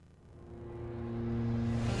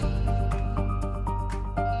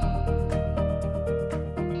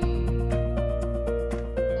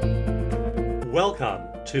Welcome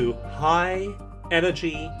to High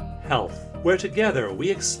Energy Health, where together we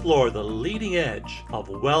explore the leading edge of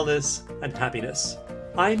wellness and happiness.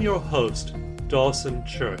 I'm your host, Dawson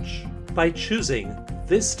Church. By choosing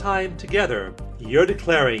this time together, you're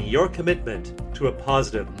declaring your commitment to a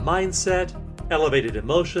positive mindset, elevated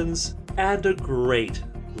emotions, and a great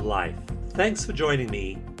life. Thanks for joining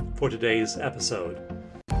me for today's episode.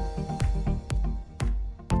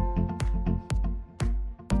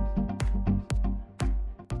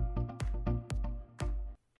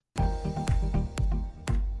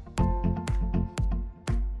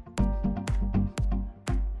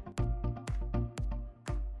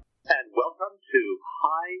 And welcome to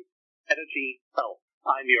High Energy Health.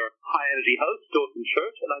 I'm your High Energy host, Dawson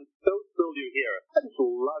Church, and I'm so thrilled you're here. I just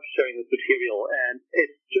love sharing this material, and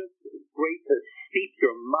it's just great to steep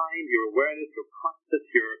your mind, your awareness, your consciousness,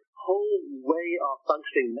 your whole way of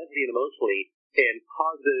functioning mentally and emotionally in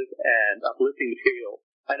positive and uplifting material.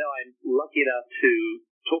 I know I'm lucky enough to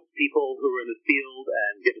talk to people who are in this field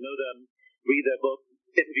and get to know them, read their books,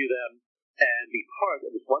 interview them, and be part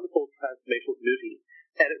of this wonderful transformational community.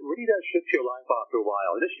 And it really does shift your life after a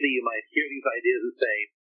while. Initially, you might hear these ideas and say,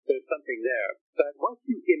 there's something there. But once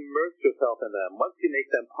you immerse yourself in them, once you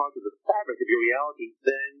make them part of the fabric of your reality,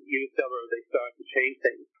 then you discover they start to change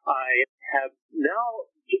things. I have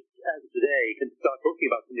now, just as of today, can start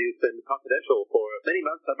talking about something that's been confidential for many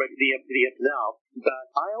months, not ready to the end now.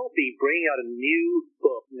 But I'll be bringing out a new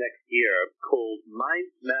book next year called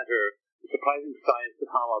Mind Matter: The Surprising Science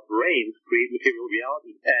of How Our Brains Create Material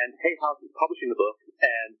Reality. And Hay House is publishing the book,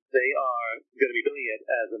 and they are going to be billing it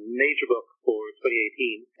as a major book for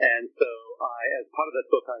 2018. And so as part of that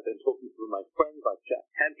book, I've been talking to my friends like Jack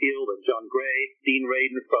Canfield and John Gray, Dean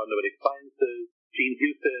Radin from Noetic Sciences, Gene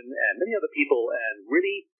Houston, and many other people, and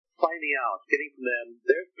really finding out, getting from them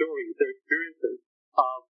their stories, their experiences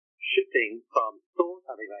of shifting from thought,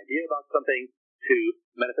 having an idea about something, to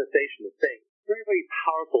manifestation of things. Very, very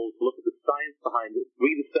powerful to look at the science behind it,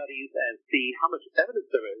 read the studies, and see how much evidence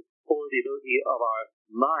there is for the ability of our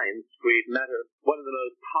minds to create matter. One of the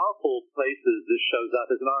most powerful places this shows up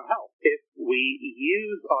is in our health. If we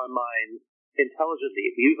use our minds intelligently,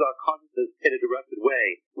 if we use our consciousness in a directed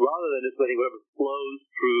way, rather than just letting whatever flows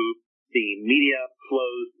through the media,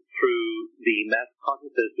 flows through the mass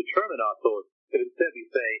consciousness determine our thoughts, if instead we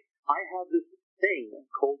say, I have this thing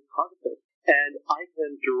called consciousness, and I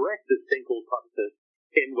can direct this thing called consciousness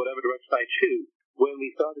in whatever direction I choose. When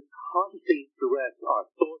we start to consciously direct our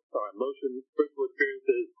thoughts, our emotions, spiritual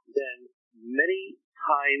experiences, then many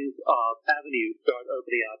kinds of avenues start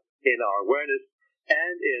opening up in our awareness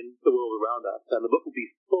and in the world around us. And the book will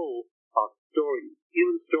be full of stories,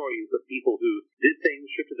 human stories of people who did things,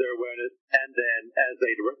 shifted their awareness, and then as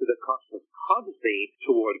they directed their consciousness consciously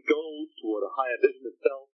toward goals, toward a higher vision of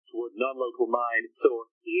self, toward non-local mind, saw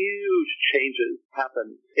huge changes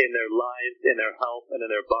happen in their lives, in their health, and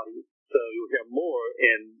in their bodies. So you'll hear more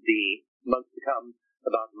in the months to come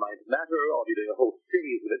about Mind Matter. I'll be doing a whole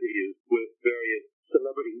series of interviews with various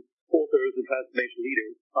celebrities, authors, and transformation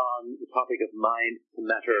leaders on the topic of mind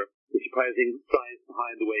matter, the surprising science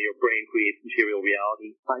behind the way your brain creates material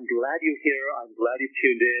reality. I'm glad you're here. I'm glad you've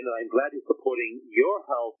tuned in. And I'm glad you're supporting your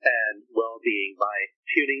health and well-being by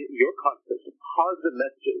tuning your consciousness to positive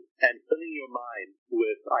messages and filling your mind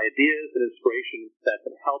with ideas and inspiration that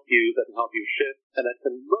can help you shift, and that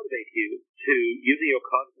can motivate you to using your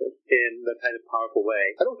consciousness in that kind of powerful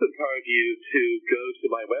way. I'd also encourage you to go to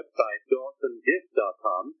my website,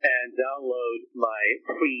 DawsonGift.com, and download my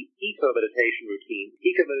free eco meditation routine.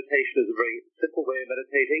 Eco meditation is a very simple way of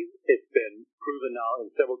meditating. It's been proven now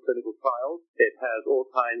in several clinical trials. It has all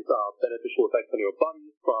kinds of beneficial effects on your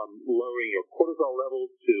body, from lowering your cortisol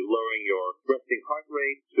levels to lowering your resting heart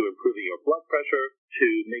rate to improving your blood pressure to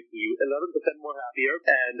making you 11% more happier.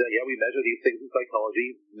 And we measure these things in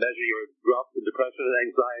psychology, measure your drops in depression and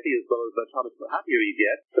anxiety, as well as how much happier you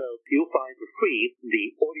get. So you'll find for free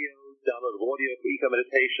the download of audio for eco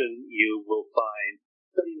meditation. You will find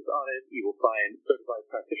studies on it. You will find certified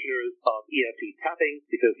practitioners of EFT tapping,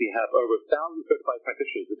 because we have over 1,000 certified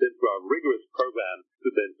practitioners who've been through our rigorous program,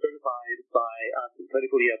 who've been certified by us in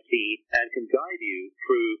clinical EFT, and can guide you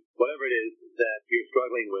through whatever it is that you're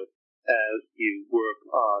struggling with as you work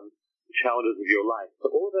on the challenges of your life. So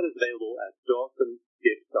all of that is available at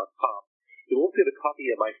DawsonGift.com. You'll also get a copy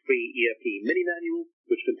of my free EFT mini manual,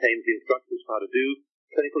 which contains the instructions for how to do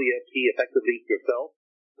clinical EFT effectively yourself.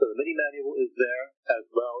 So the mini manual is there, as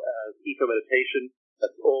well as eco meditation.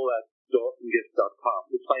 That's all at DawsonGift.com.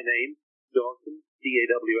 It's my name, Dawson,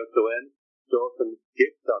 DAWSON,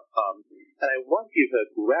 DawsonGift.com. And I want you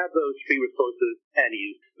to grab those free resources and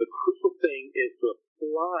use. The crucial thing is to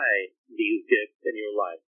apply these gifts in your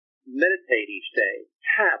life. Meditate each day.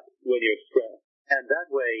 Tap when you're stressed. And that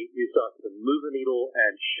way you start to move the needle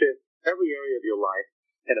and shift every area of your life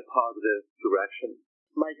in a positive direction.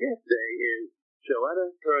 My guest today is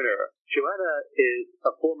Joanna Turner. Joanna is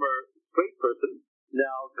a former straight person,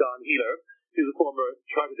 now gone healer. She's a former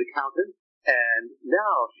chartered accountant, and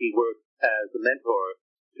now she works as a mentor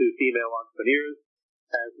to female entrepreneurs,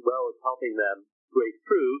 as well as helping them break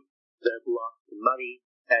through their blocks to money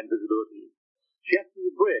and visibility. She acts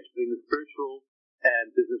as a bridge between the spiritual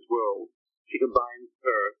and business world. She combines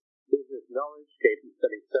her business knowledge gained from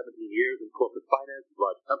spending 17 years in corporate finance with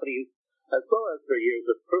large companies, as well as her years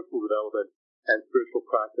of personal development and spiritual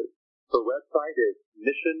practice. Her website is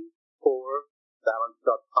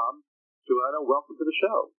mission4balance.com. Joanna, welcome to the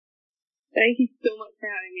show. Thank you so much for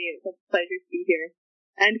having me. It's a pleasure to be here.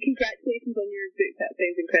 And congratulations on your book. That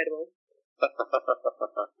sounds incredible.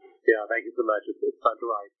 Yeah, thank you so much. It's fun to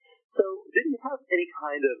write. So, did you have any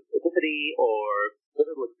kind of epiphany or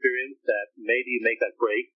pivotal experience that made you make that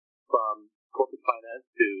break from corporate finance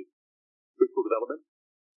to spiritual development?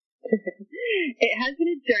 It has been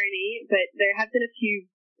a journey, but there have been a few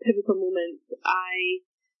pivotal moments. I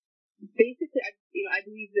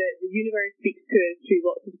believe that the universe speaks to us through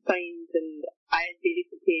lots of signs, and I had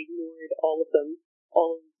basically ignored all of them.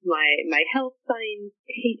 All of my health signs,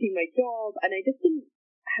 hating my job, and I just didn't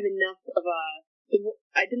have enough of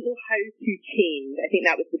I didn't know how to change. I think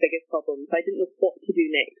that was the biggest problem. So I didn't know what to do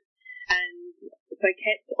next. And so I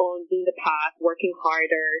kept on doing the path, working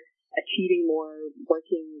harder, achieving more,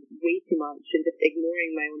 working way too much, and just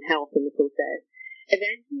ignoring my own health in the process.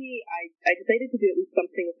 Eventually, I decided to do at least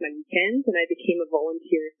something with my weekends, and I became a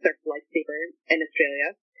volunteer surf lifesaver in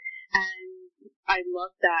Australia. And I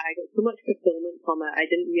loved that. I got so much fulfillment from it. I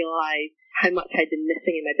didn't realize how much I'd been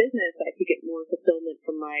missing in my business, that I could get more fulfillment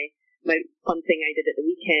from my fun thing I did at the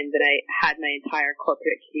weekend than I had my entire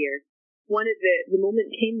corporate career. One of the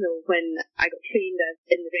moment came though when I got trained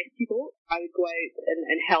in the rescue boat. I would go out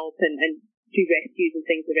and help and do rescues and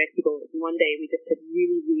things with rescue boats. And one day we just had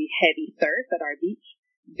really, really heavy surf at our beach,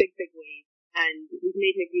 big waves. And we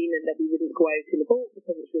made an agreement that we wouldn't go out in the boat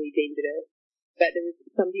because it's really dangerous. But there was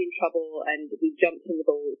somebody in trouble, and we jumped in the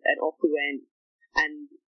boat and off we went. And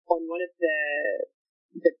on one of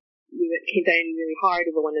we came down really hard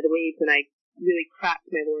over one of the waves, and I really cracked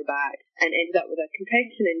my lower back and ended up with a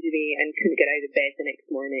concussion injury and couldn't get out of bed the next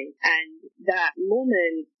morning. And that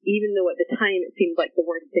moment, even though at the time it seemed like the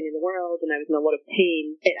worst thing in the world and I was in a lot of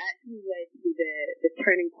pain, it actually led to the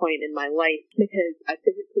turning point in my life, because I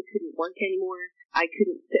physically couldn't work anymore. I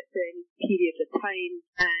couldn't sit for any period of time,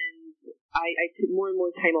 and I took more and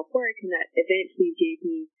more time off work, and that eventually gave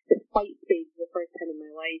me the fight space for the first time in my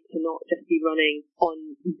life to not just be running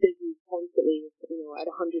on business constantly, at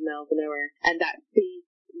 100 miles an hour. And that space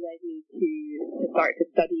led me to start to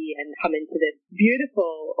study and come into this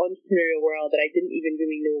beautiful entrepreneurial world that I didn't even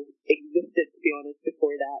really know existed, to be honest,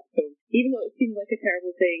 before that. So even though it seemed like a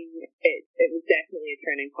terrible thing, it was definitely a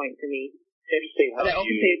turning point for me. Interesting how I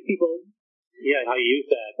often say to people, how you use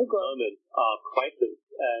that moment of crisis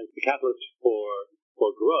as the catalyst for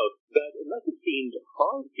growth. But it must have seemed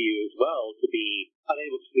hard for you as well to be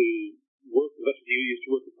unable to work as much as you used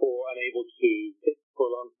to work before, unable to sit for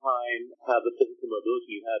a long time, have the physical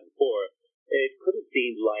mobility you had before. It could have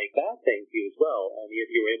seemed like a bad thing for you as well, and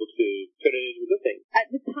yet you were able to turn it into a good thing.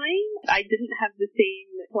 At the time, I didn't have the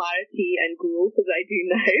same clarity and growth as I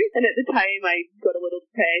do now. And at the time, I got a little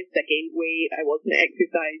depressed, I gained weight, I wasn't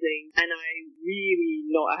exercising, and I'm really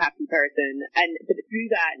not a happy person. But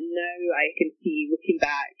through that, now I can see, looking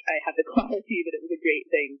back, I have the clarity that it was a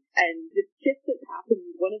great thing. And the shift that's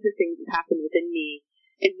happened, one of the things that's happened within me,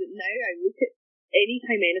 is that now I look at any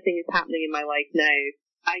time anything is happening in my life now,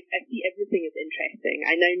 I see everything as interesting.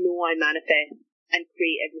 I now know I manifest and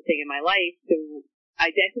create everything in my life, so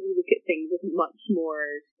I definitely look at things with much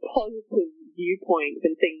more positive viewpoints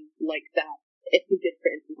and things like that. If they did,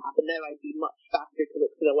 for instance, happen now, I'd be much faster to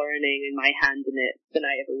look for the learning and my hand in it than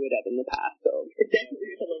I ever would have in the past. So it's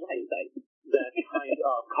definitely still in hindsight. That kind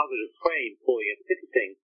of cognitive frame pulling it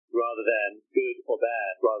interesting rather than good or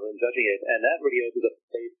bad, rather than judging it, and that really opens up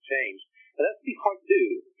space to change. And that's pretty hard to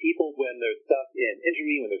do. People, when they're stuck in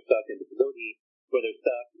injury, when they're stuck in disability, when they're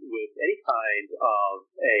stuck with any kind of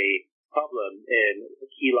a problem in a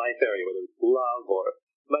key life area, whether it's love or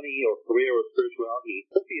money or career or spirituality,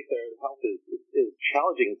 especially if their health is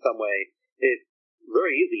challenging in some way, it's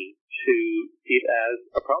very easy to see it as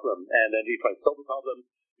a problem. And then you try to solve the problem,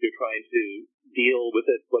 you're trying to deal with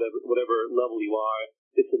it, whatever level you are.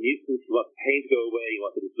 It's a nuisance resistance, you want the pain to go away, you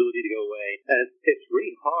want the disability to go away. And it's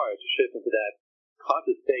really hard to shift into that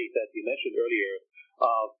conscious state that you mentioned earlier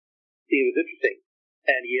of seeing it was interesting.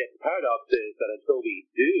 And yet the paradox is that until we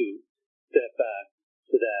do step back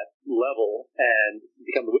to that level and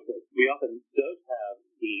become the witness, we often don't have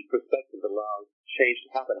the perspective that allows change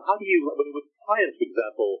to happen. How do you, with clients, for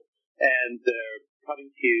example, and they're coming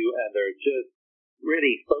to you and they're just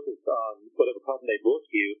really focused on whatever problem they brought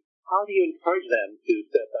to you, how do you encourage them to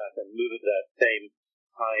step back and move into that same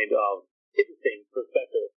kind of interesting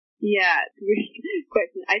perspective? Yeah, it's a really good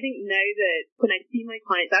question. I think now that when I see my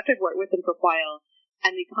clients, after I've worked with them for a while,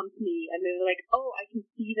 and they come to me and they're like, oh, I can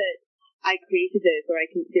see that I created this, or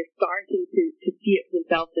they're starting to see it for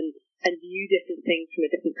themselves and view different things from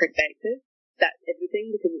a different perspective. That's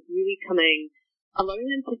everything, because it's really allowing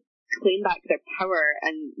them to claim back their power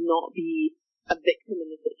and not be a victim in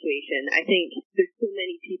the situation. I think there's so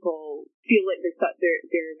many people feel like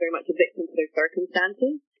they're very much a victim to their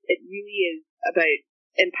circumstances. It really is about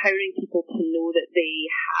empowering people to know that they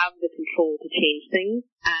have the control to change things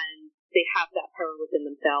and they have that power within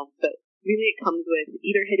themselves. But really it comes with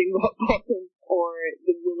either hitting rock bottom or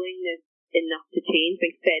the willingness enough to change,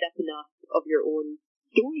 being fed up enough of your own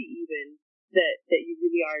story even, that you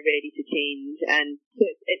really are ready to change. And so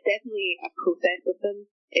it's definitely a process with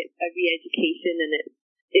them. It's a re-education, and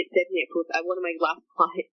it's definitely a process. One of my last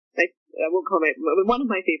clients, I won't call my, one of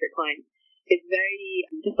my favourite clients, is very,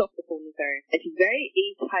 just off the phone with her, and she's very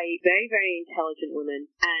A-type, very, very intelligent woman,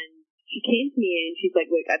 and she came to me and she's like,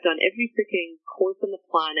 look, I've done every freaking course on the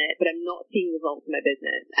planet, but I'm not seeing results in my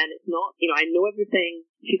business, and it's not, I know everything.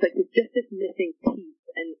 She's like, there's just this missing piece,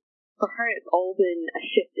 and for her it's all been a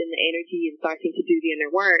shift in the energy and starting to do the inner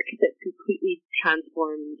work that's completely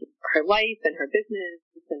transformed her life and her business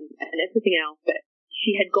and everything else. But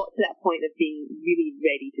she had got to that point of being really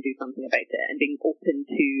ready to do something about it and being open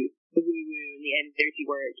to the woo-woo and the energy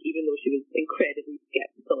work, even though she was incredibly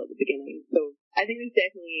skeptical at the beginning. So I think there's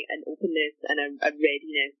definitely an openness and a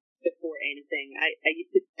readiness before anything.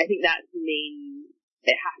 I think that's the main,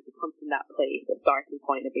 it has to come from that place, a starting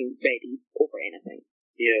point of being ready over anything.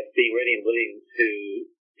 Yes, being ready and willing to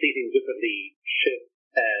see things differently, shift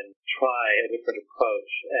and try a different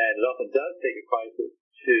approach. And it often does take a crisis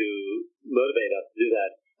to motivate us to do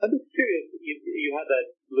that. I'm just curious, you had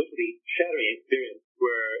that literally shattering experience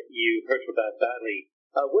where you hurt your back badly.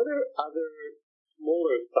 Were there other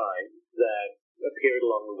smaller signs that appeared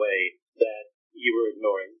along the way that you were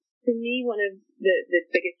ignoring? For me, one of the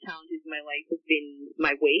biggest challenges in my life has been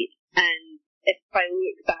my weight. And if I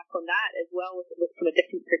look back on that as well from a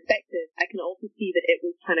different perspective, I can also see that it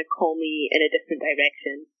was trying to call me in a different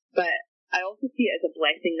direction. But I also see it as a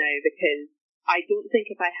blessing now, because I don't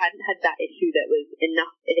think if I hadn't had that issue that was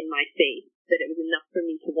enough in my face, that it was enough for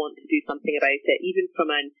me to want to do something about it, even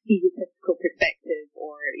from an egotistical perspective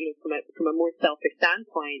or from a more selfish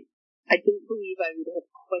standpoint. I don't believe I would have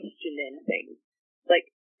questioned anything.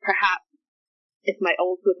 Like, perhaps if my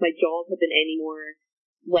job had been any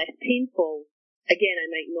less painful, again, I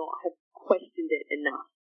might not have questioned it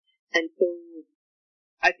enough. And so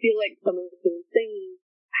I feel like some of those things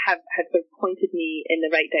have sort of pointed me in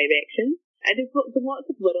the right direction. And there's lots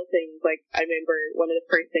of little things. Like, I remember one of the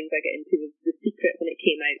first things I got into was The Secret when it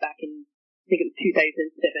came out back in, I think it was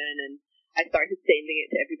 2007, and I started sending it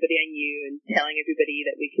to everybody I knew and telling everybody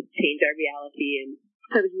that we could change our reality, and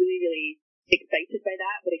I was really, really excited by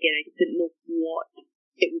that. But again, I just didn't know what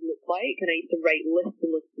it would look like, and I used to write lists and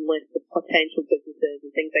lists and lists of potential businesses and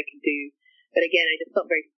things I could do. But again, I just felt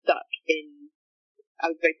very stuck I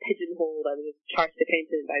was very pigeonholed. I was a chartered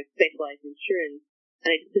accountant, I specialised in insurance, and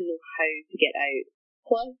I just didn't know how to get out.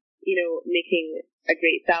 Plus, making a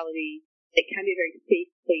great salary, it can be a very safe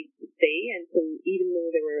place to stay, and so even though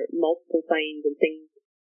there were multiple signs and things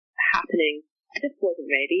happening, I just wasn't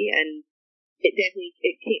ready, and it definitely,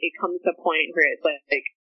 it comes to a point where it's like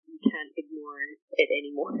you can't ignore it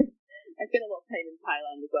anymore. I spent a lot of time in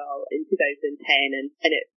Thailand as well in 2010, and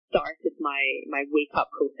it started my wake up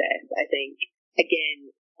process, I think, again,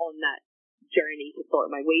 on that journey to sort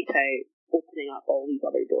my weight out, opening up all these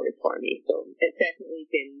other doors for me. So it's definitely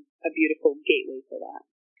been a beautiful gateway for that.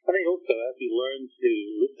 I think also as we learn to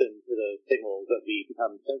listen to the signals, as we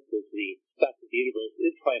become sensitive to the fact that the universe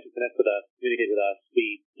is trying to connect with us, communicate with us,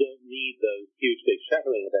 we don't need those huge, big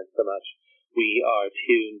shattering events so much. We are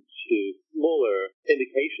tuned to smaller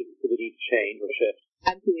indications of the need to change or shift.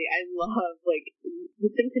 Absolutely. I love, the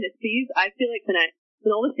synchronicities. I feel like when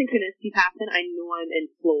all the synchronicities happen, I know I'm in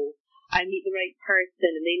flow. I meet the right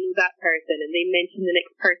person, and they know that person, and they mention the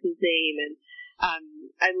next person's name, and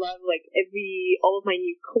I love all of my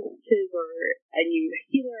new coaches or a new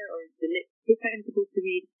healer or the next book I'm supposed to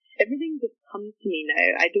read.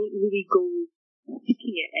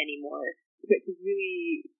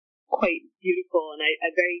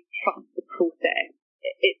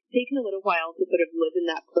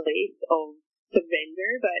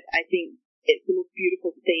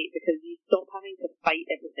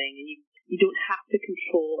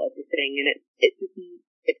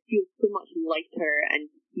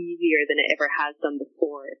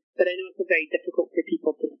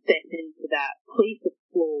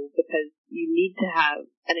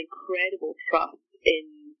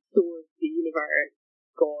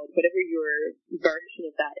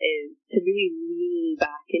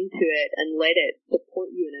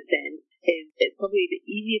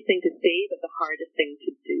 the hardest thing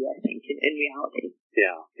to do, I think, in reality.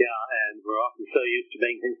 Yeah, and we're often so used to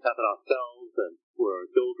making things happen ourselves, and we're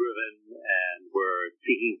goal-driven, and we're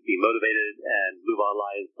seeking to be motivated and move our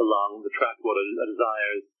lives along the track of what our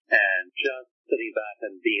desires, and just sitting back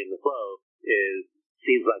and being in the flow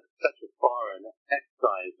seems like such a foreign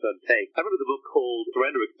exercise to take. I remember the book called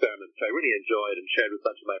Surrender Experiment, which I really enjoyed and shared with a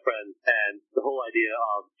bunch of my friends, and the whole idea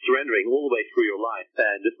of surrendering all the way through your life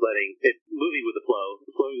and just letting it, moving with the flow,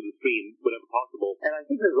 flowing with the stream whenever possible. And I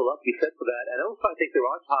think there's a lot to be said for that. And also I think there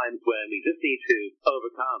are times when we just need to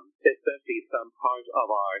overcome, especially some part of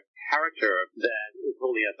our character that is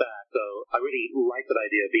holding us back. So I really like that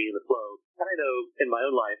idea of being in the flow. And I know in my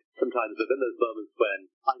own life, sometimes there's been those moments when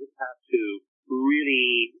I just have to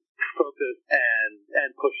really focus and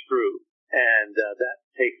push through, and that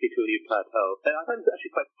takes me to a new plateau. And I find it's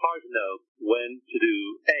actually quite hard to know when to do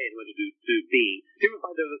A and when to do B. Do you ever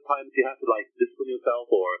find there are times you have to discipline yourself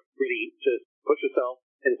or really just push yourself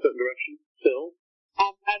in a certain direction still?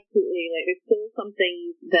 Absolutely. There's still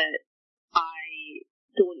something that I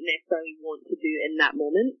don't necessarily want to do in that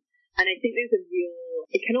moment, and I think there's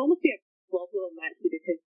it can almost be a problem actually,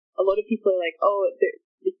 because a lot of people are like,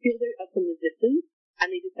 they feel there's some resistance,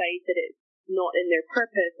 and they decide that it's not in their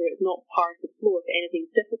purpose or it's not part of the flow. If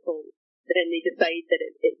anything's difficult, then they decide that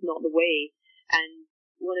it's not the way. And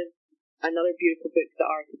another beautiful book, The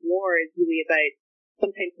Art of War, is really about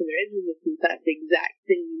sometimes when there is resistance, that's the exact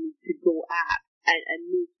thing you need to go at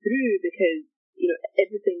and move through, because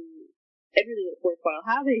everything that's worthwhile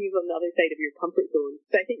having is on the other side of your comfort zone.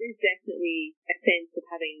 So I think there's definitely a sense of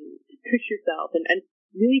having to push yourself and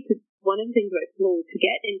really one of the things about flow, to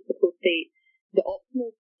get into the flow state, the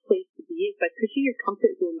optimal place to be is by pushing your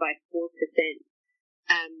comfort zone by 4%.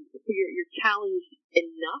 So you're challenged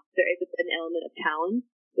enough. There is an element of challenge.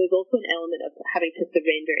 There's also an element of having to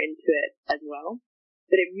surrender into it as well.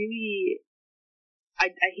 But it really, I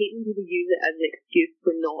hate when people use it as an excuse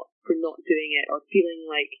for not doing it, or feeling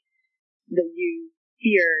like they'll use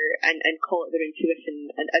fear and call it their intuition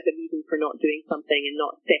as a reason for not doing something and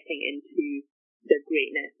not stepping into their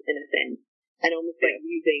greatness, in a sense, and almost like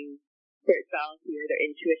using spirituality or their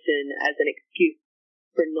intuition as an excuse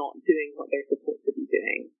for not doing what they're supposed to be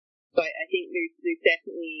doing. So I think there's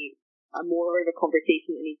definitely more of a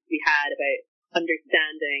conversation that needs to be had about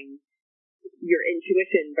understanding your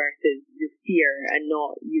intuition versus your fear, and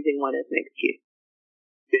not using one as an excuse.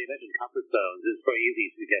 You mentioned comfort zones. It's very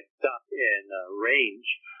easy to get stuck in a range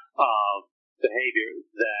of behaviors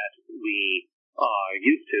that we are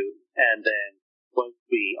used to, and then once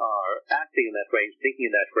we are acting in that range,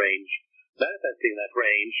 thinking in that range, manifesting in that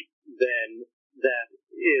range, then that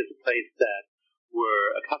is a place that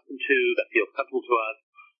we're accustomed to, that feels comfortable to us,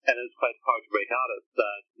 and it's quite hard to break out of.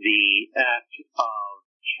 But the act of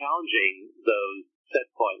challenging those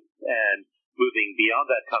set points and moving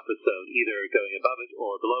beyond that comfort zone, either going above it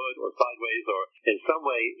or below it or sideways or in some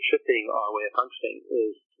way shifting our way of functioning,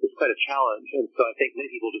 is quite a challenge. And so I think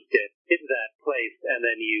many people just get into that place, and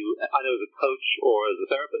then I know as a coach or as a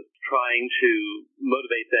therapist, trying to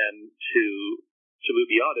motivate them to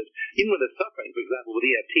move beyond it. Even when they're suffering, for example, with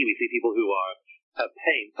EFT, we see people who have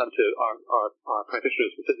pain come to our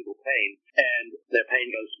practitioners with physical pain, and their pain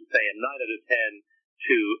goes from, say, a 9 out of 10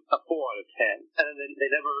 to a 4 out of 10. And then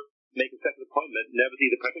they never make a second appointment, never see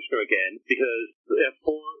the practitioner again, because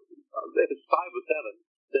if it's 5 or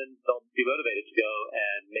 7, then they'll be motivated to go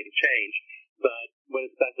and make a change. But when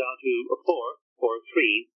it's back down to a 4 or a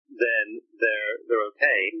 3, then they're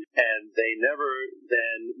okay, and they never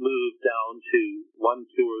then move down to 1,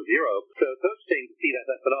 2, or 0. So it's interesting to see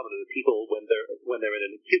that phenomenon of people when they're in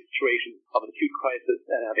an acute situation of an acute crisis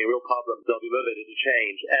and having a real problem, they'll be motivated to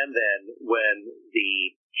change, and then when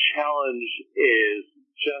the challenge is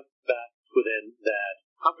just back within that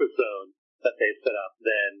comfort zone that they've set up,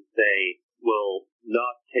 then they will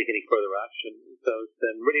not take any further action. So it's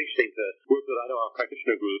been really interesting to work with our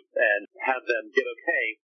practitioner group and have them get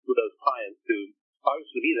okay with those clients who aren't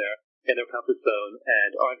going to be there in their comfort zone and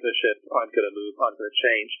aren't going to shift, aren't going to move, aren't going to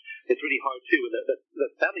change. It's really hard too when the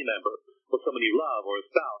family member or someone you love or a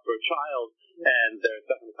spouse or a child, and they're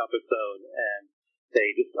stuck in the comfort zone and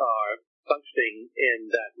they just are functioning in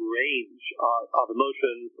that range of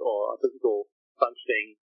emotions or physical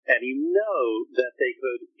functioning, and you know that they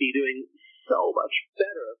could be doing so much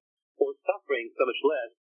better or suffering so much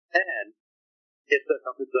less, and it's their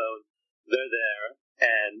comfort zone, they're there,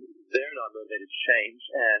 and they're not motivated to change,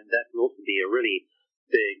 and that can also be a really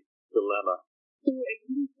big dilemma. So it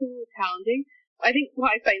can be so challenging. I think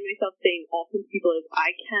what I find myself saying often to people is,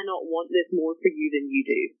 I cannot want this more for you than you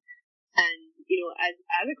do. And,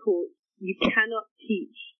 as a coach, you cannot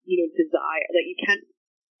teach, desire, you can't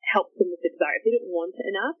helps them with the desire. If they don't want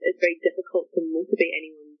it enough, it's very difficult to motivate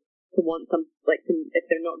anyone to want if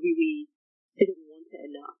they're not really, they don't want it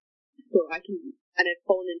enough. So I've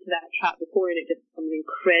fallen into that trap before, and it just becomes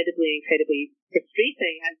incredibly, incredibly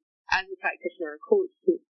frustrating as a practitioner or coach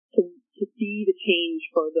to see the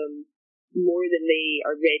change for them more than they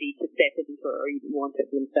are ready to step into or even want it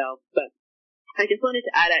for themselves. But I just wanted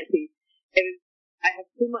to add, actually, I have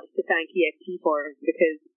so much to thank EFT for,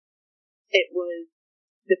 because it was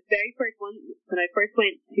the very first one, when I first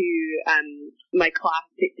went to my class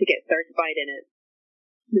to get certified in it,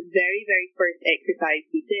 the very, very first exercise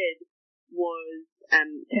we did was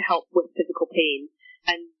to help with physical pain.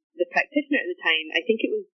 And the practitioner at the time, I think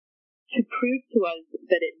it was to prove to us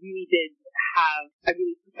that it really did have a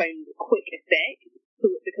really profound, quick effect, so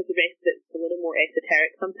because the rest of it's a little more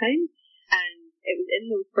esoteric sometimes. And it was in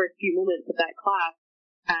those first few moments of that class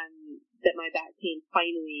that my back pain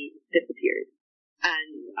finally disappeared.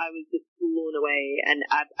 And I was just blown away and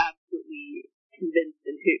absolutely convinced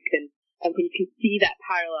and hooked. And when you can see that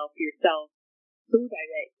parallel for yourself so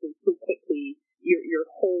direct and so quickly, your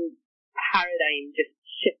whole paradigm just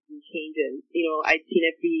shifts and changes. You know, I'd seen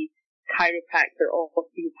every chiropractor or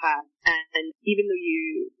osteopath, and even though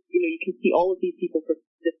you can see all of these people for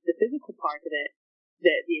the physical part of it,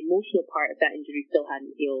 the emotional part of that injury still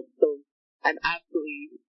hadn't healed. So I'm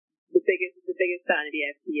absolutely the biggest fan of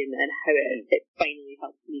EFT and how it finally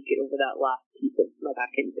helped me get over that last piece of my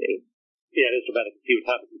back injury. Yeah, it is dramatic to see what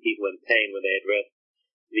happens to people in pain when they address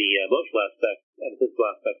the emotional aspect and the physical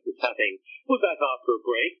aspect of tapping. We're back after a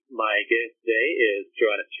break. My guest today is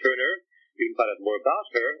Joanna Turner. You can find out more about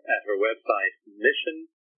her at her website,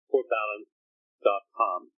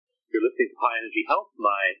 missionforbalance.com. You're listening to High Energy Health.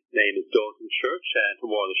 My name is Dawson Church, and for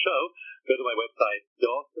more on the show, go to my website,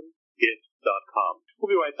 dawsongift.com.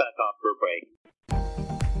 We'll be right back after a break.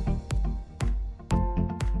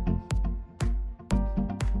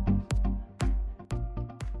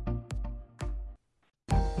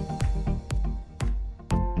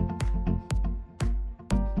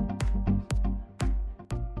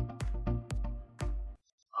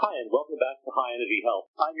 Hi, and welcome back to High Energy Health.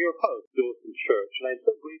 I'm your host, Dawson Church, and I'm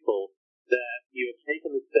so grateful that you have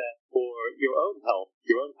taken the step for your own health,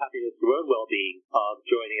 your own happiness, your own well-being of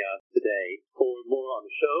joining us today. For more on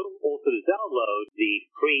the show, also to download the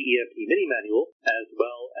free EFT mini manual, as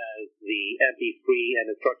well as the MP3 and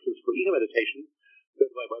instructions for ego meditation, go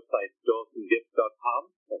to my website, dawsongift.com.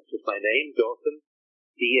 That's just my name, Dawson,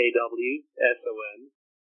 DAWSON,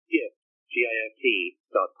 gift,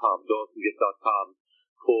 GIFT.com, dawsongift.com.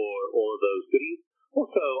 for all of those goodies.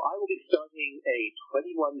 Also, I will be starting a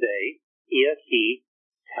 21-day EFT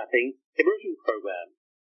tapping immersion program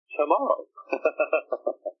tomorrow.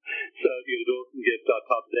 So if you go to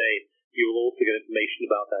dawsongift.com today, you will also get information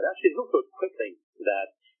about that. Actually, there's also a quick link to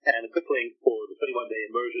that. And a quick link for the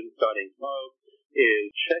 21-day immersion starting tomorrow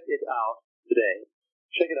is check it out today.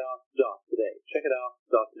 Check it out today. Check it out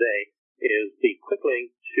today is the quick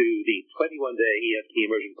link to the 21-day EFT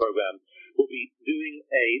immersion program. We'll be doing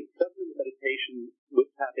a 7-minute meditation with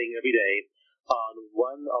tapping every day on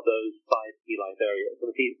one of those 5 key life areas.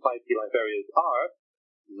 And the 5 key life areas are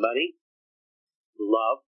money,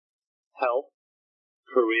 love, health,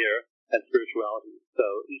 career, and spirituality. So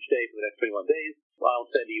each day for the next 21 days, I'll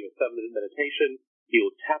send you a 7-minute meditation.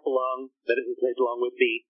 You'll tap along, meditate along with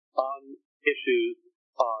me on issues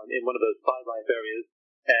in one of those 5 life areas,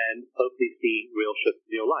 and hopefully see real shifts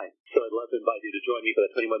in your life. So I'd love to invite you to join me for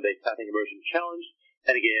the 21-day tapping immersion challenge.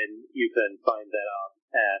 And again, you can find that out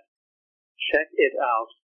at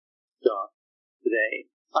checkitout.today.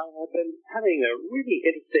 I have been having a really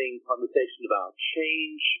interesting conversation about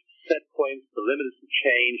change, set points, the limits of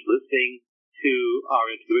change, listening to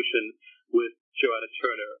our intuition with Joanna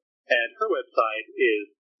Turner. And her website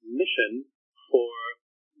is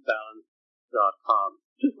missionforbalance.com.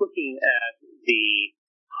 Just looking at the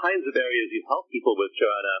kinds of areas you help people with,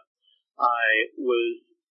 Joanna, I was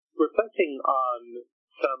reflecting on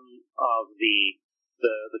some of the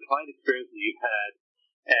client experiences you've had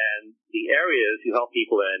and the areas you help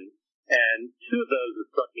people in. And 2 of those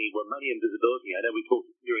that struck me were money and visibility. I know we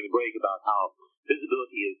talked during the break about how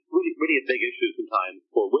visibility is really, really a big issue sometimes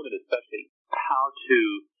for women especially. How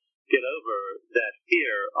to get over that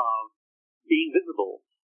fear of being visible.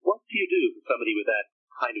 What do you do for somebody with that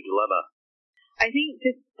kind of dilemma? I think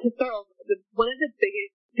just to start off, one of the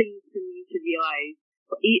biggest things for me to realize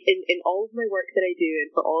in all of my work that I do and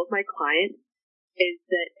for all of my clients is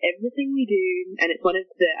that everything we do, and it's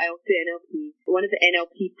I also do NLP, one of the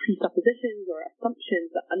NLP presuppositions or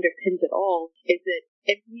assumptions that underpins it all is that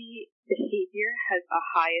every behavior has a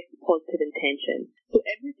highest positive intention. So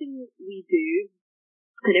everything we do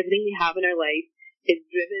and everything we have in our life is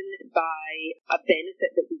driven by a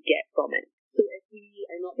benefit that we get from it. So if we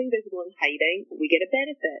are not being visible and hiding, we get a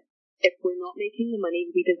benefit. If we're not making the money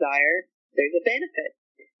we desire, there's a benefit,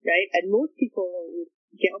 right? And most people would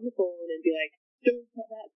get on the phone and be like, don't put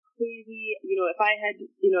that crazy, if I had,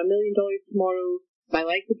 $1 million tomorrow, my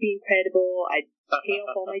life would be incredible. I'd pay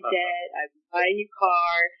off all my debt. I'd buy a new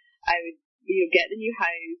car. I would, get the new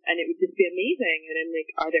house, and it would just be amazing. And I'm like,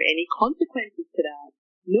 are there any consequences to that?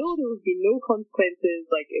 No, there would be no consequences.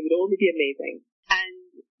 Like, it would only be amazing.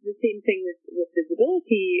 And the same thing with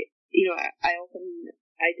visibility. I was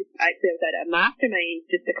at a mastermind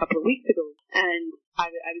just a couple of weeks ago, and I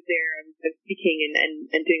was there. I was speaking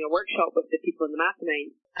and doing a workshop with the people in the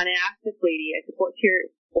mastermind. And I asked this lady, I said, what's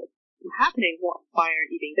happening? Why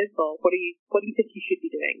aren't you being visible? What do you think you should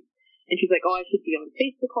be doing? And she's like, I should be on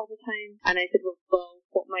Facebook all the time. And I said, well,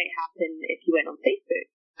 what might happen if you went on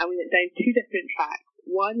Facebook? And we went down two different tracks.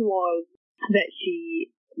 One was that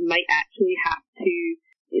she might actually have to,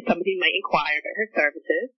 somebody might inquire about her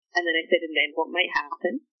services. And then I said, and then what might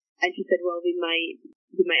happen? And she said, well, they might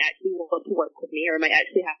actually want to work with me, or I might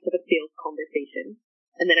actually have to have a sales conversation.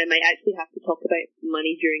 And then I might actually have to talk about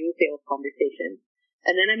money during the sales conversation.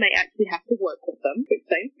 And then I might actually have to work with them, which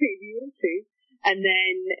sounds crazy, but it's true. And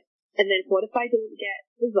then what if I don't get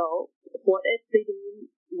results? What if they don't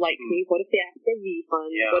like me? What if they ask for a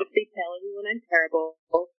refund? Yeah. What if they tell everyone I'm terrible?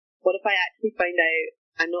 What if I actually find out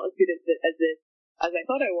I'm not as good as I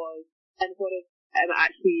thought I was? And what if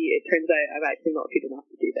it turns out I'm actually not good enough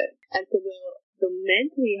to do this? And so they'll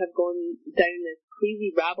mentally have gone down this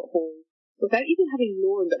crazy rabbit hole without even having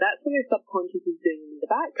known, but that's what their subconscious is doing in the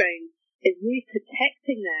background, is really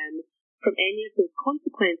protecting them from any of those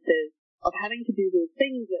consequences of having to do those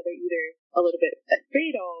things that they're either a little bit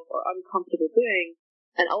afraid of or uncomfortable doing,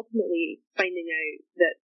 and ultimately finding out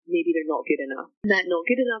that maybe they're not good enough. And that not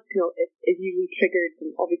good enough is usually triggered,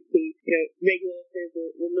 and obviously, regular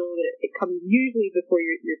listeners will know that it comes usually before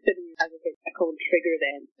you're sitting as I call them trigger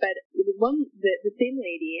then. But the same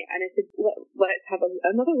lady, and I said, let's have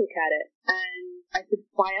another look at it. And I said,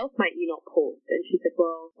 why else might you not post? And she said,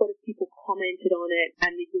 well, what if people commented on it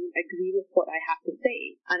and they don't agree with what I have to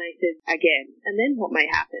say? And I said, again, and then what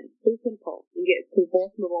might happen? So simple. You get to the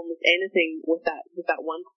bottom of almost anything with that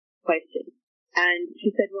one question. And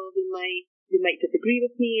she said, well, they might disagree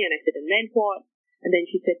with me. And I said, and then what? And then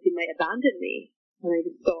she said, they might abandon me. And I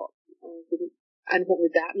just stopped. And I said, and what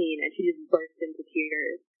would that mean? And she just burst into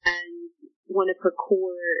tears. And one of her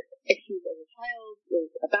core issues as a child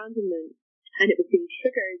was abandonment. And it was being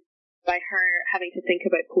triggered by her having to think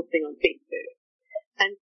about posting on Facebook.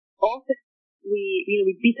 And often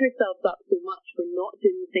we beat ourselves up so much for not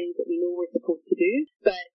doing the things that we know we're supposed to do.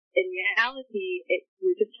 But in reality,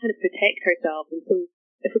 we're just trying to protect ourselves. And so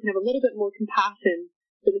if we can have a little bit more compassion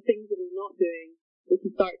for the things that we're not doing, we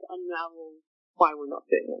can start to unravel why we're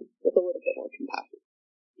not doing them with a little bit more compassion.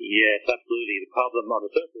 Yes, absolutely. The problem on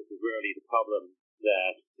the surface is rarely the problem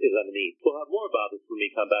that is underneath. We'll have more about this when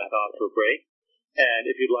we come back after a break. And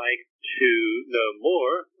if you'd like to know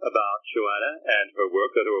more about Joanna and her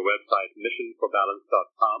work, go to her website,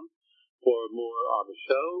 missionforbalance.com, for more on the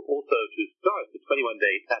show. Also, to start the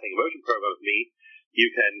 21-day tapping immersion program with me,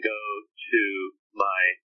 you can go to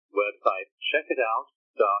my website,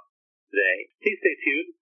 checkitout.today. Please stay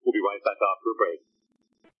tuned. We'll be right back after a break.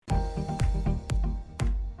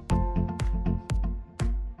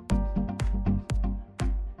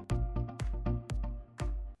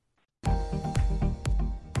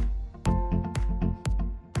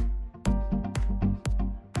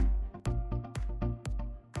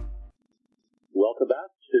 Welcome back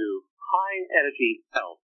to High Energy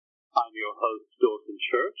Health. I'm your host, Dawson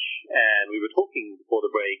Church, and we were talking before the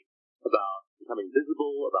break about becoming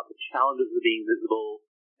visible, about the challenges of being visible,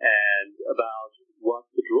 and about what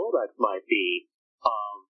the drawbacks might be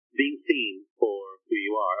of being seen for who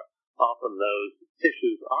you are. Often those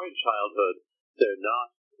issues are in childhood, they're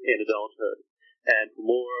not in adulthood. And for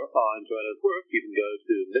more on Joanna's work, you can go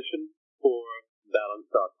to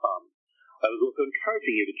missionforbalance.com. I was also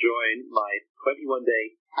encouraging you to join my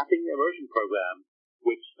 21-day tapping immersion program,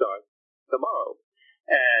 which starts tomorrow.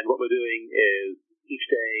 And what we're doing is each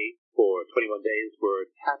day for 21 days, we're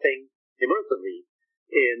tapping immersively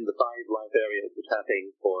in the 5 life areas. We're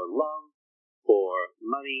tapping for love, for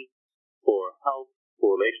money, for health,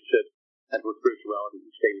 for relationships, and for spirituality.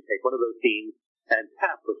 Each day we take one of those themes and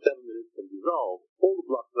tap for 7 minutes and dissolve all the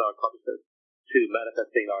blocks in our consciousness to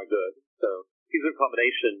manifesting our good. So these are a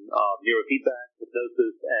combination of neurofeedback,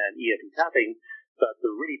 hypnosis, and EFT tapping, but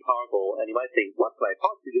they're really powerful. And you might think, what can I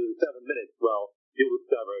possibly do in 7 minutes? Well, you'll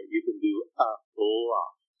discover you can do a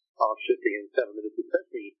lot. of shifting in 7 minutes,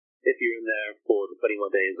 especially if you're in there for the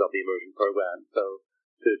 21 days of the immersion program. So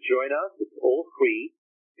to join us, it's all free.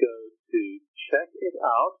 Go to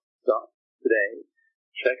checkitout.today.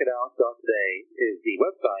 Checkitout.today is the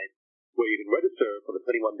website where you can register for the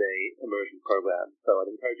 21-day immersion program. So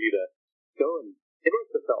I'd encourage you to go and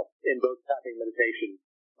immerse yourself in both tapping meditation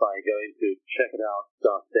by going to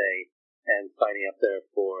checkitout.today and signing up there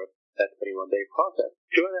for that 21-day process.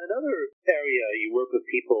 Joanna, another area you work with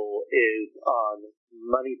people is on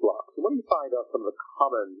money blocks. What do you find are some of the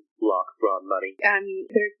common blocks around money?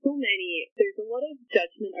 There's so many. There's a lot of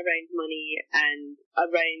judgment around money and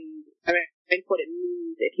around what it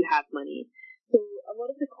means if you have money. So a lot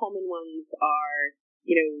of the common ones are,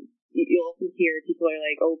 you'll often hear people are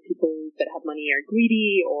like, oh, people that have money are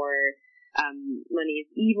greedy, or money is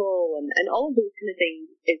evil, and all of those kind of things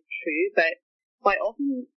is true, but quite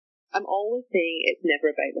often I'm always saying it's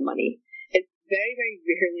never about the money. It's very, very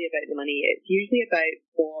rarely about the money. It's usually about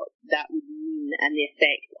what that would mean and the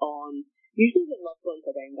effect on usually the loved ones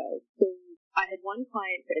around us. So I had one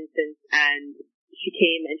client, for instance, and she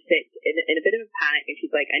came and she said in a bit of a panic, and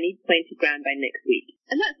she's like, I need 20 grand by next week.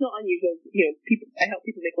 And that's not unusual. I help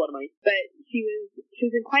people make a lot of money. But she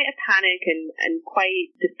was in quite a panic and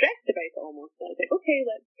quite distressed about it almost. And I was like, okay,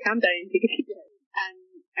 let's calm down, take a deep breath.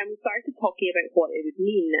 And we started talking about what it would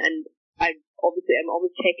mean. And I'm always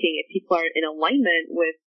checking if people are in alignment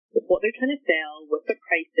with what they're trying to sell, with their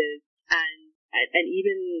prices, and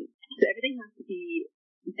even, so everything has to be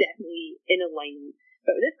definitely in alignment.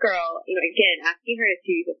 But with this girl, again, asking her a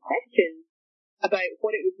series of questions about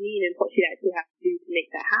what it would mean and what she'd actually have to do to make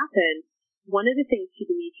that happen, one of the things she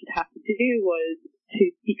believed she'd have to do was to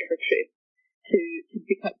speak her truth, to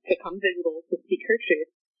become visible, to speak her truth.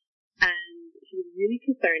 And she was really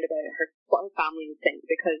concerned about what her family would think,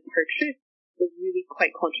 because her truth was really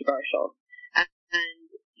quite controversial. And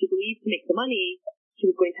she believed to make the money, she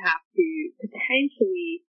was going to have to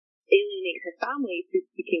potentially alienate her family through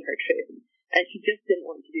speaking her truth. And she just didn't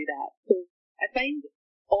want to do that. So I find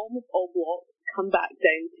almost all blocks come back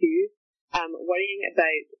down to worrying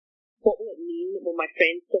about what will it mean. Will my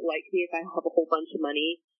friends still like me if I have a whole bunch of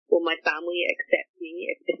money? Will my family accept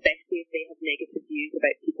me, especially if they have negative views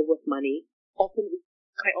about people with money?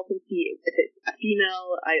 Quite often see if it's a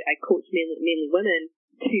female, I coach mainly women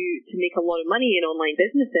to make a lot of money in online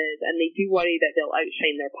businesses, and they do worry that they'll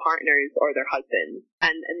outshine their partners or their husbands,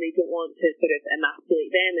 and they don't want to sort of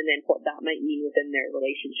emasculate them and then what that might mean within their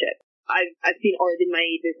relationship. I've seen already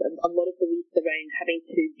there's a lot of beliefs around having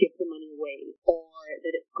to give the money away, or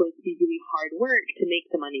that it's going to be really hard work to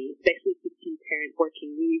make the money, especially if you've seen parents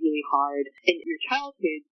working really, really hard in your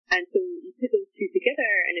childhood. And so you put those two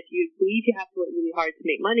together, and if you believe you have to work really hard to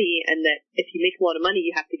make money, and that if you make a lot of money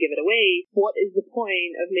you have to give it away, what is the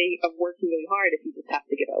point of working really hard if you just have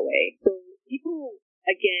to give it away? So people,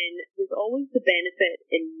 again, there's always the benefit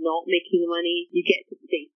in not making money. You get to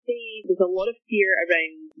stay safe. There's a lot of fear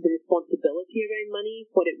around the responsibility around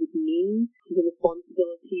money, what it would mean, the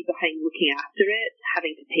responsibility behind looking after it,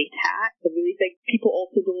 having to pay tax. A really big, people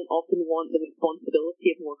also don't often want the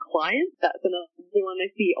responsibility of more clients. That's another one I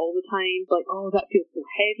see all the time. Like, oh, that feels so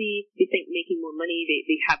heavy. They think making more money,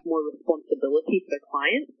 they have more responsibility for their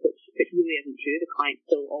clients, which really isn't true. The client's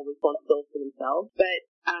still always responsible for themselves. But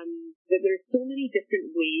there's so many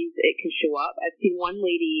different ways it can show up. I've seen one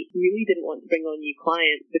lady really didn't want to bring on new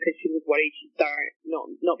clients because she was worried she'd start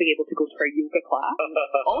not being able to go to her yoga class.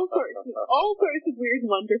 all sorts of weird,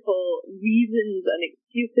 wonderful reasons and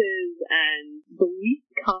excuses and beliefs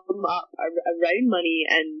come up around money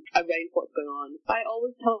and around what's going on. I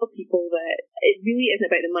always tell people that it really isn't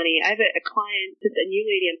about the money. I have a client, just a new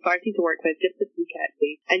lady I'm starting to work with just this week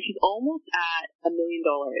actually, and she's almost at $1 million.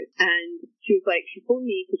 And she was like, she phoned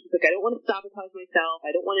me because she's like, I don't want to sabotage myself.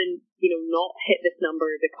 I don't want to, not hit this number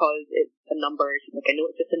because it's a number. She's like, I know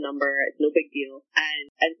it's just a number. It's no big deal.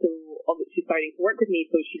 And so obviously she's starting to work with me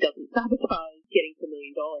so she doesn't sabotage getting to $1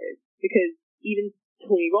 million. Because even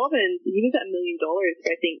Tony Robbins, he was at $1 million for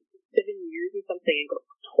I think 7 years or something and got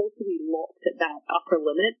totally locked at that upper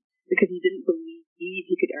limit because he didn't believe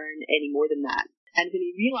he could earn any more than that. And when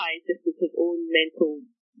he realized this was his own mental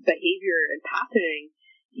behavior and patterning,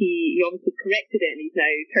 he obviously corrected it, and he's now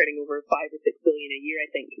turning over $5 or $6 billion a year, I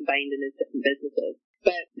think, combined in his different businesses.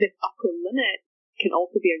 But this upper limit can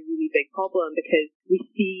also be a really big problem because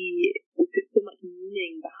we put so much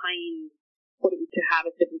meaning behind what it was to have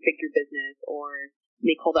a seven-figure business or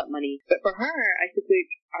make all that money. But for her, I said, look,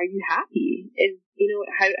 are you happy?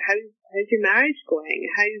 How's your marriage going?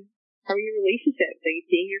 How are your relationships? Are you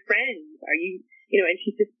seeing your friends? Are you, and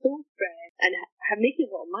she's just so stressed. And making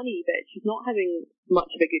a lot of money, but she's not having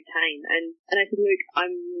much of a good time. And I said, look,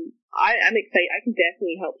 I'm excited. I can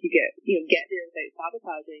definitely help you get there without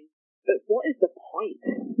sabotaging. But what is the point?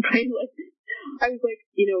 Right? Like, I was like,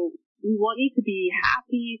 we want you to be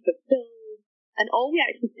happy, fulfilled, and all we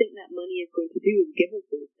actually think that money is going to do is give us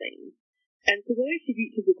those things. And so whether she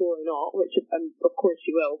reaches the goal or not, which of course she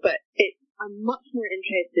will, but I'm much more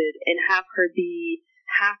interested in have her be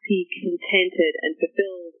happy, contented, and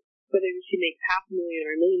fulfilled, whether she makes $500,000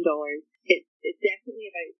 or $1 million. It's definitely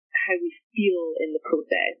about how we feel in the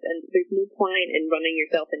process, and there's no point in running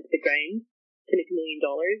yourself into the ground to make $1 million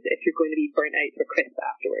if you're going to be burnt out for crisp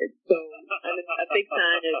afterwards. So I'm a big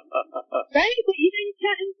fan of, right, but you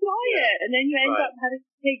can't enjoy it, and then you end up having to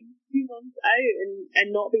take 2 months out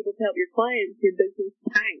and not be able to help your clients, your business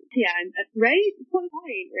tanks. Yeah, right? It's one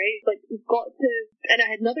point, right? Like, we've got to, and I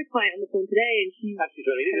had another client on the phone today, and she... Actually,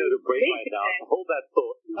 Joanna, you need to go to break right now. So hold that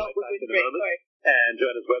thought. We'll be right back in a moment. Sorry. And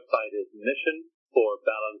Joanna's website is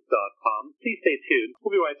missionforbalance.com. Please stay tuned.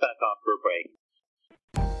 We'll be right back after a break.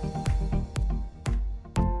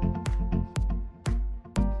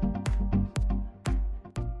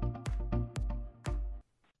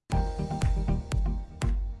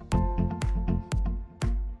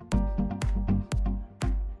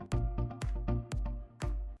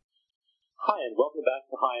 Hi, and welcome back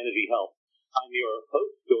to High Energy Health. I'm your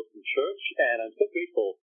host, Dawson Church, and I'm so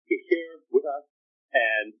grateful you're here with us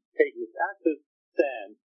and taking this active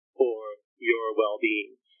stand for your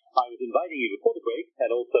well-being. I was inviting you before the break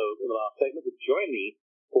and also in the last segment to join me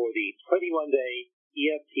for the 21-day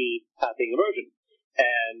EFT tapping immersion.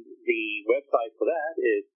 And the website for that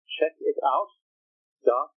is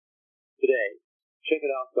checkitout.today.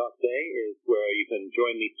 Checkitout.today is where you can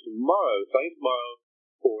join me starting tomorrow,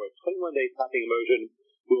 for a 21-day tapping immersion.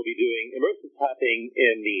 We'll be doing immersive tapping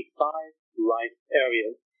in the 5 life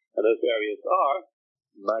areas. And those areas are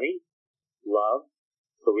money, love,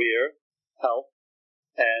 career, health,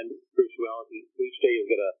 and spirituality. So each day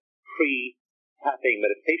you'll get a free tapping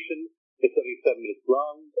meditation. It's only 7 minutes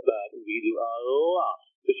long, but we do a lot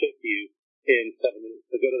to shift you in 7 minutes.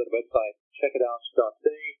 So go to the website,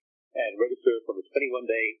 checkitout.today, and register for the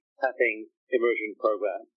 21-day tapping immersion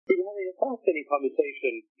program. We were having a fascinating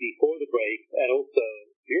conversation before the break and also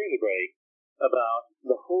during the break about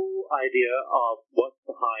the whole idea of what's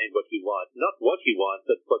behind what you want. Not what you want,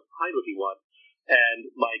 but what's behind what you want.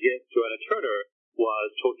 And my guest, Joanna Turner,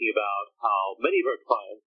 was talking about how many of her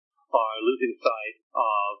clients are losing sight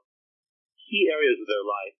of key areas of their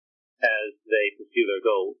life as they pursue their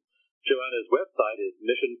goals. Joanna's website is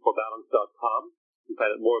missionforbalance.com. You can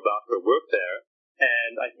find out more about her work there.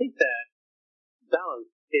 And I think that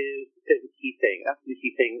balance is a key thing, absolutely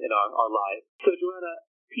key thing in our lives. So, Joanna,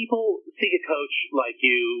 people seek a coach like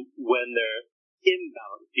you when they're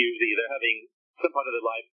imbalanced. Usually they're having some part of their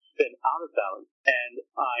life spent out of balance. And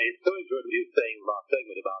I so enjoyed what you were saying in the last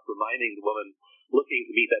segment about reminding the woman looking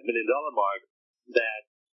to meet that $1 million mark that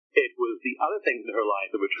it was the other things in her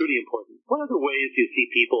life that were truly important. What other ways do you see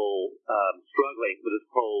people struggling with this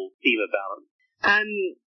whole theme of balance?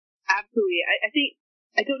 Absolutely. I think,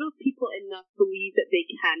 I don't know if people enough believe that they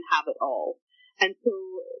can have it all. And so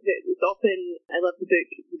it's often, I love the book,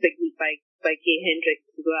 The Big Leap by Gay Hendricks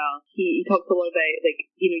as well. He talks a lot about, like,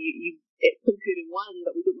 it's so good in one,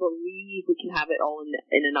 but we don't believe we can have it all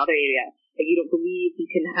in another area. Like, you don't believe you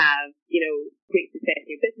can have, great success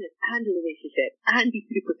in your business and a relationship and be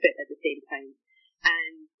super fit at the same time.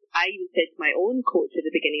 And I even said to my own coach at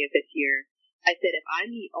the beginning of this year, I said, if I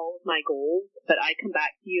meet all of my goals, but I come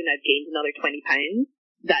back to you and I've gained another 20 pounds,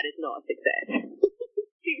 that is not a success.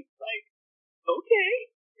 She was like, okay.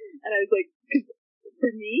 And I was like, because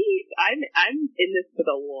for me, I'm in this for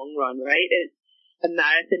the long run, right? It's a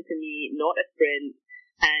marathon for me, not a sprint.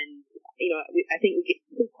 And, I think we get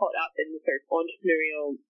so caught up in the sort of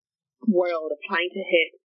entrepreneurial world of trying to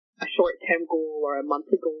hit a short-term goal or a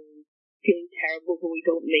monthly goal, feeling terrible when we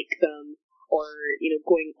don't make them, or,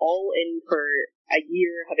 going all in for a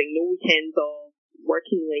year, having no weekends off,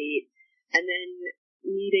 working late, and then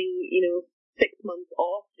needing, 6 months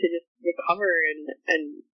off to just recover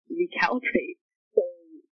and recalibrate. So,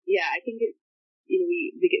 yeah, I think it's,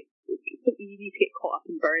 it's so easy to get caught up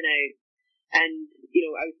in burnout. And, we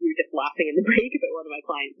were just laughing in the break about one of my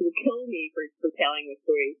clients who would kill me for telling this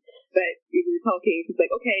story. But we were talking, she's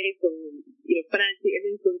like, okay, so, financially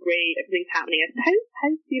everything's going great, everything's happening. I said,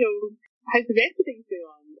 how's the rest of things going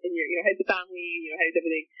on in your, how's the family, how's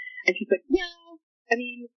everything? And she's like, yeah,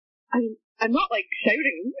 I'm not like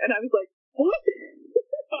shouting. And I was like, what?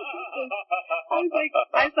 I was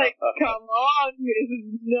like, come on, this is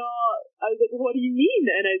not. I was like, what do you mean?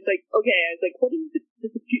 And I was like, okay. I was like, what is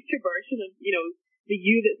the future version of the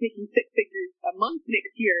you that's making six figures a month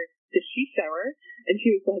next year, does she shower? And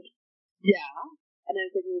she was like, yeah. And I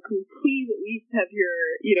was like, well, can we please at least have your,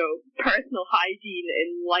 personal hygiene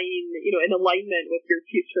in line, in alignment with your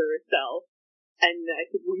future self? And I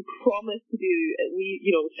said, we promise to do,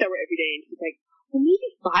 shower every day. And she's like, well, maybe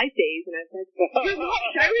 5 days. And I was like, you're not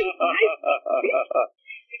showering 5 days.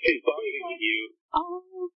 She's bargaining with you.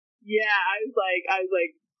 Oh, yeah. I was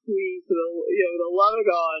like, please, for the love of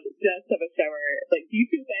God, just have a shower. Like, do you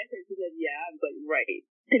feel better? She said, yeah. I was like, right.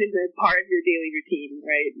 It is a part of your daily routine,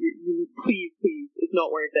 right? Please, it's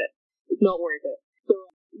not worth it. It's not worth it. So,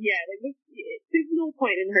 yeah, there's no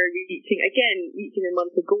point in her reaching her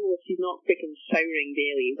monthly goal if she's not freaking showering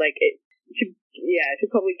daily. Like, she'd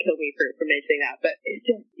probably kill me for mentioning that. But it's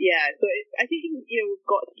just, so I think, we've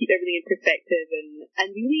got to keep everything in perspective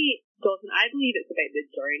and really, Dawson, I believe it's about the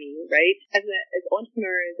journey, right? As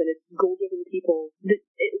entrepreneurs and as goal-driven people,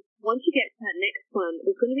 once you get to that next one,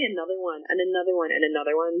 there's going to be another one and another one and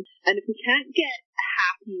another one. And if we can't get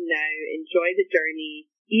happy now, enjoy the journey,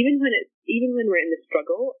 even when we're in the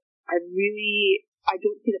struggle, I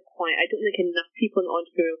don't see the point. I don't think enough people in the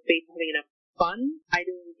entrepreneurial space are having enough fun.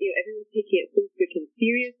 Everyone's taking it so freaking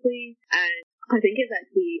seriously, and I think it's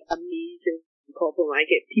actually a major problem. I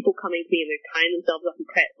get people coming to me and they're tying themselves up in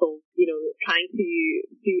pretzels, trying to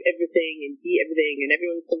do everything and be everything, and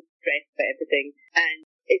everyone's so stressed about everything. And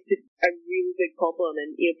it's just a really big problem.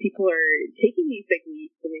 And, people are taking these big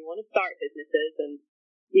leaps and they want to start businesses and,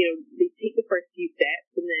 they take the first few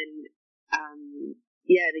steps and then,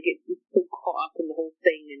 they get so caught up in the whole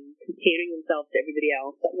thing and comparing themselves to everybody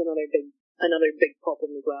else. That's another big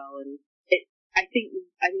problem as well. And I think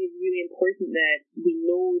it's really important that we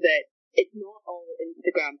know that it's not all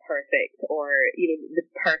Instagram perfect or, the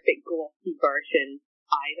perfect glossy version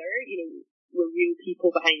either. We're real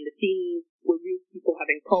people behind the scenes. We're real people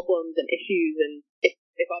having problems and issues. And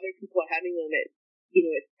if other people are having them,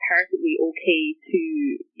 it's perfectly okay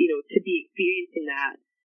to be experiencing that,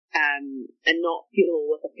 and not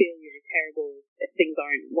feel like a failure or terrible if things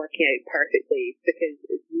aren't working out perfectly, because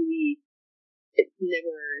it's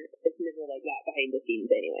never like that behind the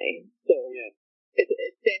scenes anyway. So yeah.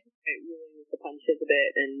 It's definitely rolling with the punches a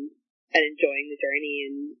bit and enjoying the journey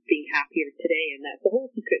and being happier today. And that's the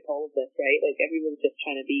whole secret to all of this, right? Like, everyone's just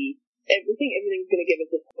trying to be, everything's going to give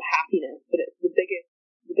us this happiness, but it's the biggest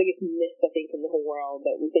myth, I think, in the whole world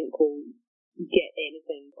that we think will get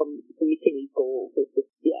anything from meeting these goals. It's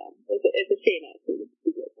just, it's a shame actually to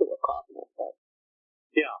get so caught in it. But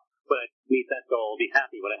yeah, when I meet that goal, be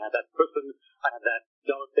happy. When I have that person, I have that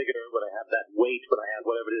dollar figure. When I have that weight, when I have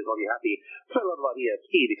whatever it is, I'll be happy. That's what I love about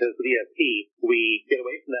EFT, because with EFT, we get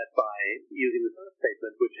away from that by using the first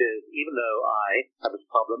statement, which is, even though I have this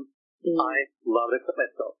problem, I love and accept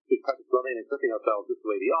myself. We practice loving and accepting ourselves just the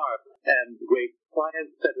way we are. And the great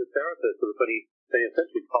client-centered therapist of the 20th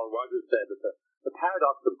century, Carl Rogers, said that the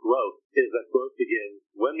paradox of growth is that growth begins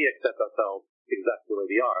when we accept ourselves exactly the way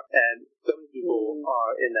we are. And so many people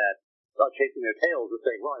are chasing their tails and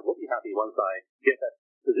saying, well, I will be happy once I get that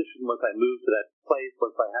position, once I move to that place,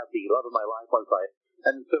 once I have the love of my life,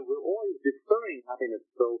 and so we're always deferring happiness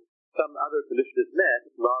till some other condition is met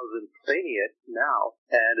rather than claiming it now.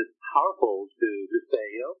 And it's powerful to just say,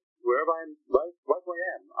 wherever I'm right where I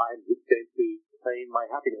am, I'm just going to claim my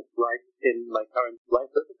happiness right in my current life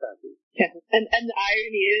circumstances. yeah, and the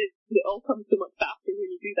irony is it all comes so much faster when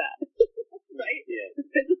you do that. Right? Yeah. The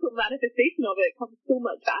physical manifestation of it comes so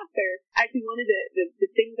much faster. Actually, one of the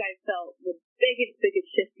things I've felt the biggest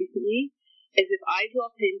shift recently is if I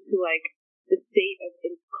drop into like the state of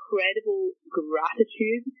incredible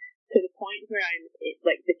gratitude to the point where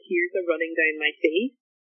like the tears are running down my face,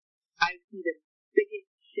 I see the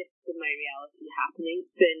biggest shift in my reality happening.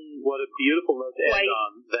 What a beautiful note to end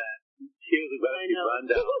on, that tears of gratitude run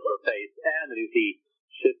down your face, and then you see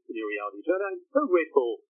shifts in your reality. So I'm so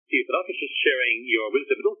grateful to you for not just sharing your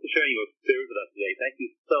wisdom, but also sharing your spirit with us today. Thank you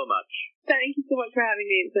so much. Thank you so much for having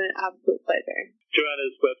me. It's been an absolute pleasure.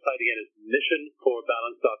 Joanna's website again is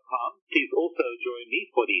missionforbalance.com. Please also join me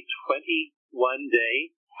for the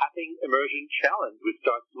 21-day Tapping Immersion Challenge, which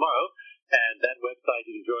starts tomorrow. And that website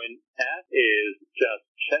you can join at is just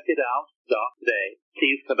checkitout.today.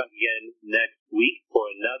 Please come back again next week for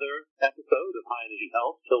another episode of High Energy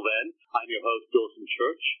Health. Till then, I'm your host, Dawson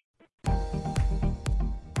Church.